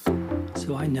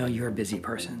So I know you're a busy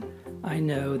person. I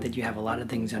know that you have a lot of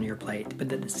things on your plate,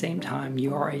 but at the same time,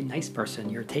 you are a nice person.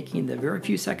 You're taking the very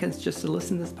few seconds just to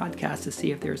listen to this podcast to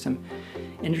see if there's some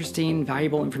interesting,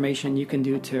 valuable information you can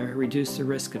do to reduce the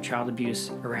risk of child abuse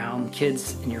around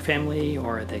kids in your family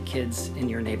or the kids in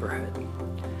your neighborhood.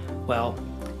 Well,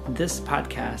 this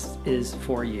podcast is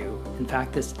for you. In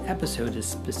fact, this episode is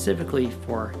specifically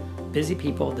for busy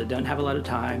people that don't have a lot of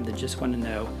time, that just want to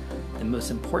know the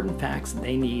most important facts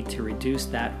they need to reduce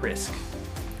that risk.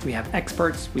 We have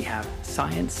experts, we have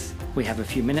science, we have a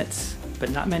few minutes, but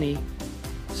not many,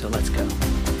 so let's go.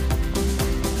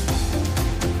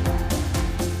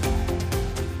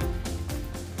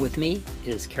 With me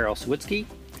is Carol Sawicki.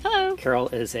 Hello. Carol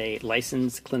is a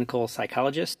licensed clinical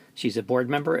psychologist. She's a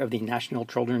board member of the National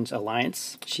Children's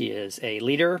Alliance. She is a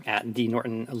leader at the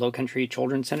Norton Lowcountry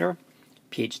Children's Center.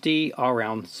 PhD,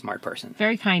 all-around smart person.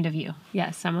 Very kind of you.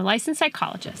 Yes, I'm a licensed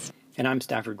psychologist. And I'm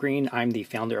Stafford Green. I'm the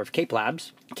founder of CAPE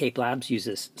Labs. CAPE Labs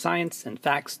uses science and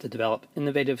facts to develop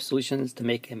innovative solutions to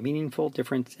make a meaningful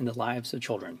difference in the lives of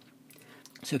children.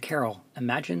 So Carol,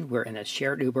 imagine we're in a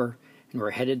shared Uber and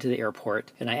we're headed to the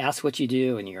airport, and I ask what you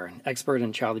do, and you're an expert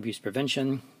in child abuse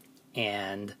prevention,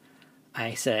 and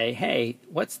I say, hey,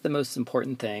 what's the most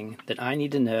important thing that I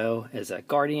need to know as a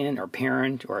guardian or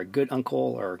parent or a good uncle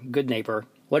or good neighbor?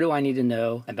 What do I need to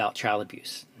know about child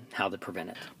abuse? How to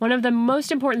prevent it? One of the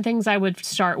most important things I would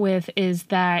start with is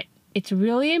that it's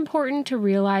really important to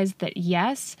realize that,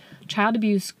 yes, child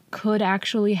abuse could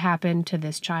actually happen to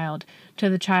this child, to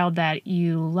the child that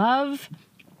you love,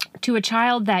 to a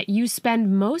child that you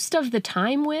spend most of the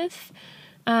time with.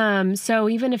 So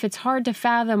even if it's hard to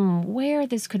fathom where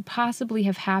this could possibly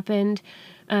have happened,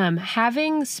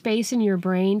 having space in your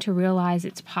brain to realize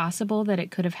it's possible that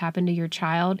it could have happened to your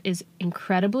child is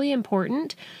incredibly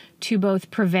important to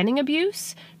both preventing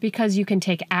abuse, because you can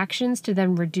take actions to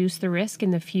then reduce the risk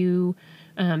in the few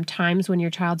times when your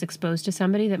child's exposed to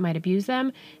somebody that might abuse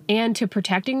them, and to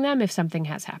protecting them if something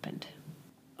has happened.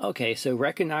 Okay, so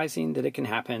recognizing that it can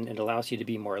happen, it allows you to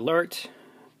be more alert,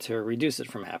 to reduce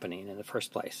it from happening in the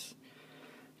first place.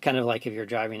 Kind of like if you're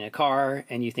driving a car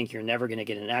and you think you're never going to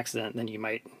get in an accident, then you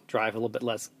might drive a little bit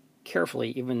less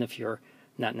carefully, even if you're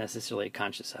not necessarily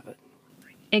conscious of it.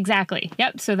 Exactly.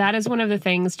 Yep. So that is one of the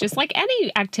things, just like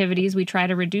any activities, we try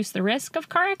to reduce the risk of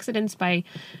car accidents by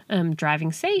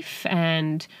driving safe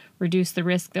and reduce the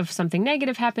risk of something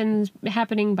negative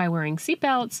happening by wearing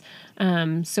seatbelts.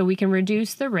 So we can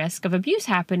reduce the risk of abuse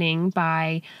happening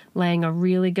by laying a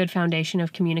really good foundation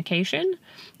of communication,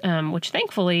 which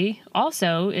thankfully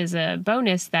also is a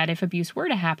bonus that if abuse were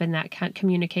to happen, that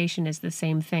communication is the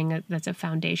same thing that's a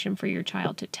foundation for your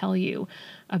child to tell you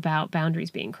about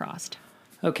boundaries being crossed.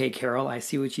 Okay, Carol, I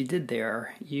see what you did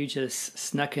there. You just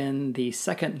snuck in the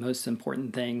second most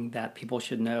important thing that people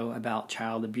should know about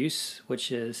child abuse,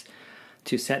 which is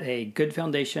to set a good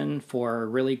foundation for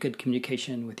really good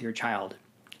communication with your child.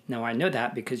 Now, I know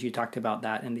that because you talked about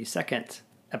that in the second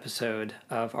episode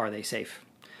of Are They Safe?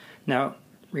 Now,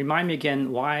 remind me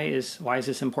again, why is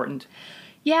this important?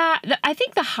 Yeah, I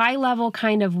think the high level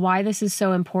kind of why this is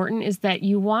so important is that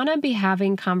you want to be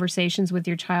having conversations with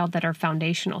your child that are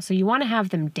foundational. So you want to have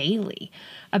them daily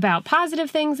about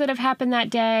positive things that have happened that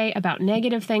day, about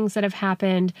negative things that have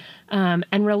happened. And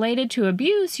related to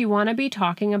abuse, you want to be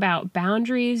talking about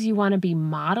boundaries. You want to be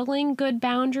modeling good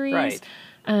boundaries.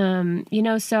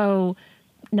 Right. So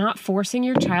not forcing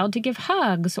your child to give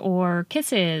hugs or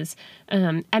kisses.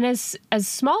 And as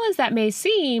small as that may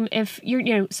seem, if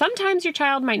sometimes your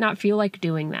child might not feel like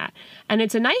doing that. And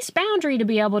it's a nice boundary to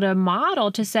be able to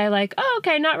model, to say like, oh,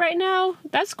 okay, not right now.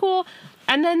 That's cool.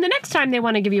 And then the next time they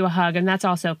want to give you a hug, and that's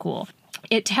also cool.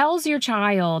 It tells your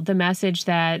child the message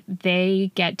that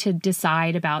they get to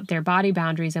decide about their body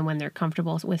boundaries and when they're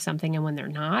comfortable with something and when they're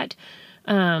not.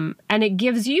 And it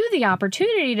gives you the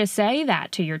opportunity to say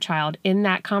that to your child in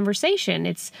that conversation.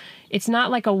 It's not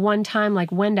like a one time,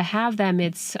 like when to have them.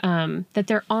 It's that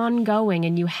they're ongoing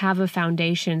and you have a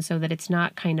foundation so that it's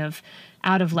not kind of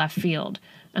out of left field.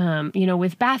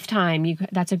 With bath time,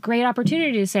 that's a great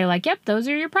opportunity to say like, yep, those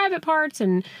are your private parts,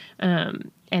 and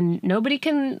nobody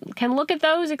can look at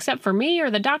those except for me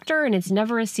or the doctor, and it's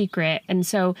never a secret. And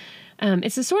so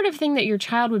it's the sort of thing that your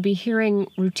child would be hearing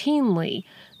routinely.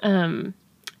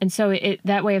 And so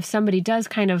that way, if somebody does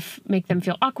kind of make them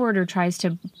feel awkward or tries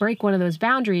to break one of those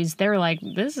boundaries, they're like,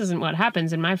 this isn't what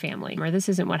happens in my family, or this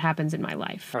isn't what happens in my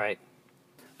life. Right.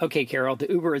 Okay, Carol, the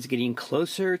Uber is getting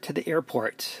closer to the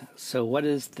airport. So what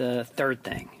is the third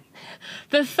thing?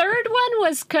 The third one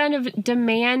was kind of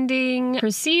demanding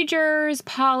procedures,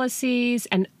 policies,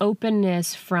 and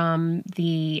openness from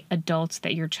the adults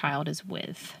that your child is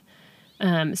with.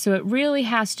 So it really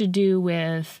has to do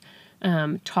with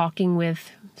talking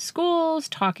with schools,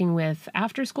 talking with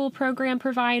after-school program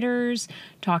providers,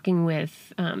 talking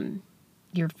with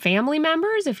your family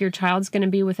members, if your child's going to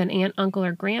be with an aunt, uncle,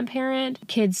 or grandparent,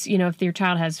 kids, if your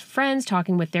child has friends,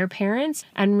 talking with their parents.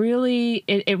 And really,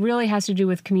 it really has to do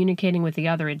with communicating with the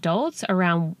other adults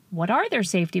around what are their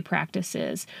safety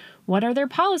practices? What are their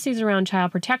policies around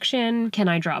child protection? Can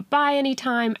I drop by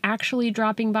anytime? Actually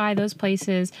dropping by those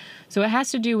places. So it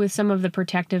has to do with some of the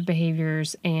protective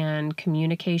behaviors and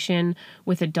communication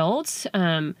with adults.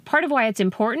 Part of why it's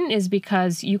important is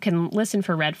because you can listen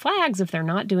for red flags. If they're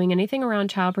not doing anything around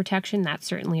child protection, that's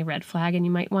certainly a red flag, and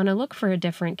you might want to look for a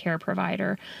different care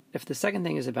provider. If the second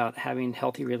thing is about having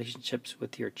healthy relationships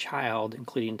with your child,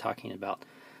 including talking about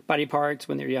body parts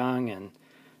when they're young and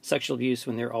sexual abuse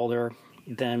when they're older,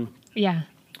 then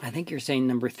I think you're saying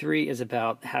number 3 is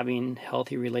about having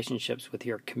healthy relationships with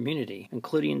your community,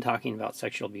 including talking about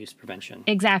sexual abuse prevention.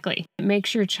 Exactly. It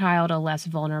makes your child a less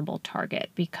vulnerable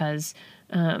target because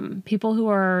people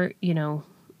who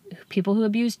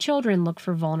abuse children look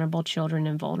for vulnerable children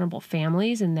and vulnerable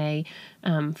families, and they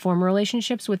form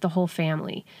relationships with the whole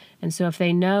family. And so if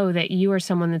they know that you are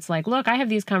someone that's like, look, I have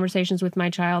these conversations with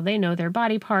my child, they know their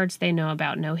body parts, they know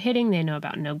about no hitting, they know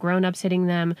about no grown-ups hitting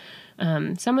them.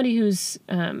 Somebody who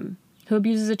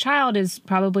abuses a child is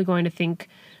probably going to think,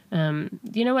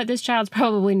 you know what, this child's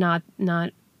probably not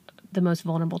the most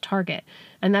vulnerable target.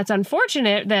 And that's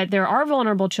unfortunate that there are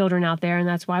vulnerable children out there, and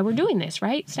that's why we're doing this,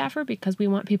 right, Stafford? Because we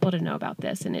want people to know about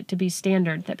this and it to be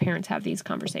standard that parents have these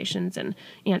conversations and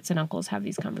aunts and uncles have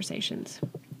these conversations.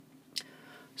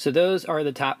 So those are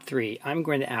the top 3. I'm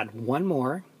going to add one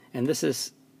more, and this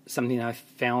is something I've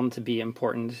found to be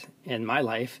important in my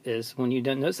life, is when you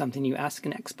don't know something, you ask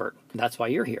an expert. That's why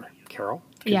you're here, Carol,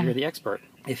 because you're the expert.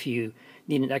 If you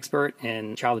need an expert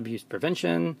in child abuse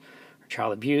prevention,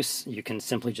 child abuse, you can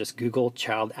simply just Google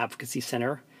Child Advocacy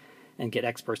Center and get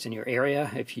experts in your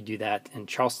area. If you do that in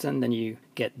Charleston, then you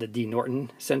get the D. Norton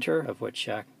Center, of which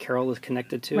Carol is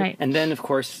connected to. Right. And then, of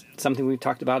course, something we've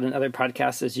talked about in other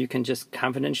podcasts is you can just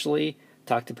confidentially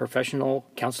talk to professional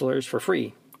counselors for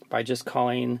free by just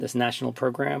calling this national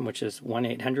program, which is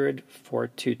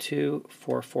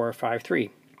 1-800-422-4453.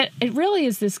 It really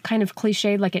is this kind of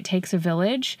cliche, like it takes a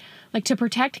village. Like to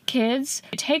protect kids,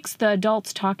 it takes the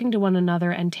adults talking to one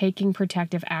another and taking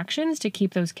protective actions to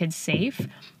keep those kids safe.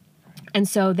 And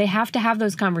so they have to have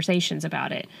those conversations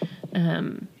about it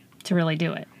to really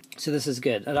do it. So this is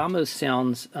good. It almost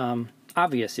sounds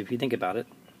obvious if you think about it.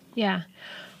 Yeah.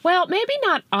 Well, maybe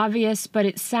not obvious, but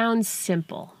it sounds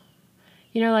simple.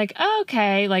 Like,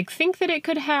 okay, like think that it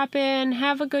could happen,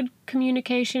 have a good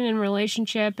communication and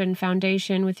relationship and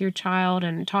foundation with your child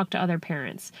and talk to other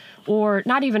parents. Or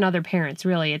not even other parents,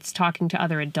 really. It's talking to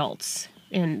other adults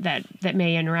that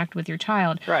may interact with your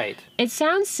child. Right. It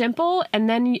sounds simple, and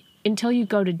then until you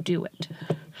go to do it.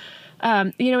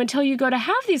 Until you go to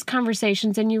have these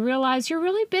conversations and you realize you're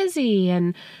really busy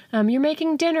and you're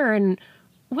making dinner, and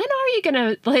when are you going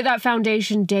to lay that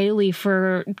foundation daily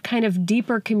for kind of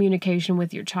deeper communication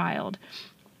with your child?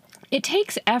 It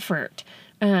takes effort,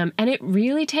 and it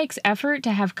really takes effort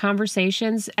to have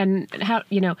conversations. And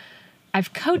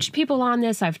I've coached people on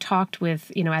this. I've talked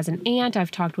with, as an aunt,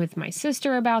 I've talked with my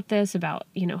sister about this, about,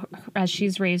 as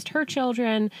she's raised her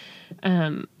children.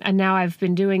 And now I've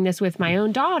been doing this with my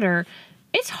own daughter.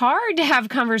 It's hard to have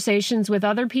conversations with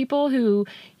other people who,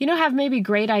 have maybe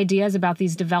great ideas about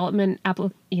these development,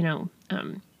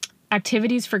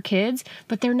 activities for kids,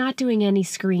 but they're not doing any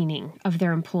screening of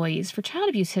their employees for child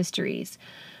abuse histories.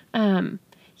 And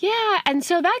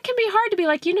so that can be hard to be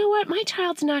like, you know what, my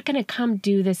child's not going to come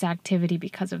do this activity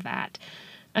because of that.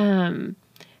 And,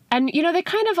 they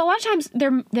kind of, a lot of times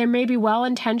they're maybe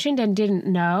well-intentioned and didn't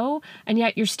know, and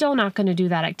yet you're still not going to do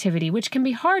that activity, which can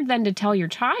be hard then to tell your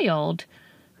child,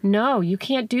 no, you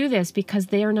can't do this because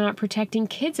they are not protecting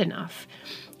kids enough,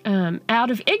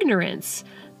 out of ignorance,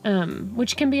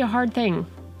 which can be a hard thing.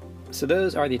 So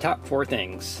those are the top 4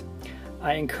 things.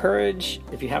 I encourage,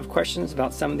 if you have questions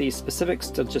about some of these specifics,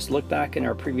 to just look back in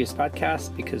our previous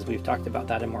podcast because we've talked about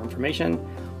that in more information.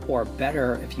 Or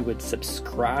better, if you would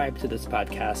subscribe to this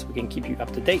podcast, we can keep you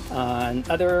up to date on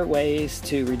other ways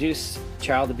to reduce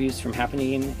child abuse from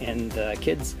happening in the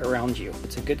kids around you.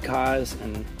 It's a good cause,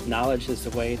 and knowledge is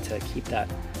the way to keep that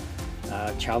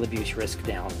child abuse risk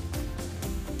down.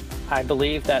 I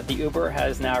believe that the Uber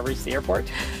has now reached the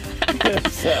airport.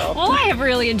 Well, I have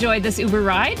really enjoyed this Uber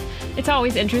ride. It's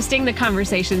always interesting, the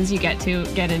conversations you get to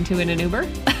get into in an Uber.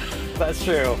 That's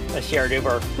true. A shared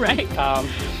Uber. Right.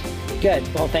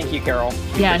 Good. Well, thank you, Carol.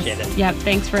 Yes. Appreciate it. Yep.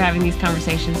 Thanks for having these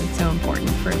conversations. It's so important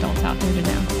for adults out there to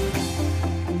know.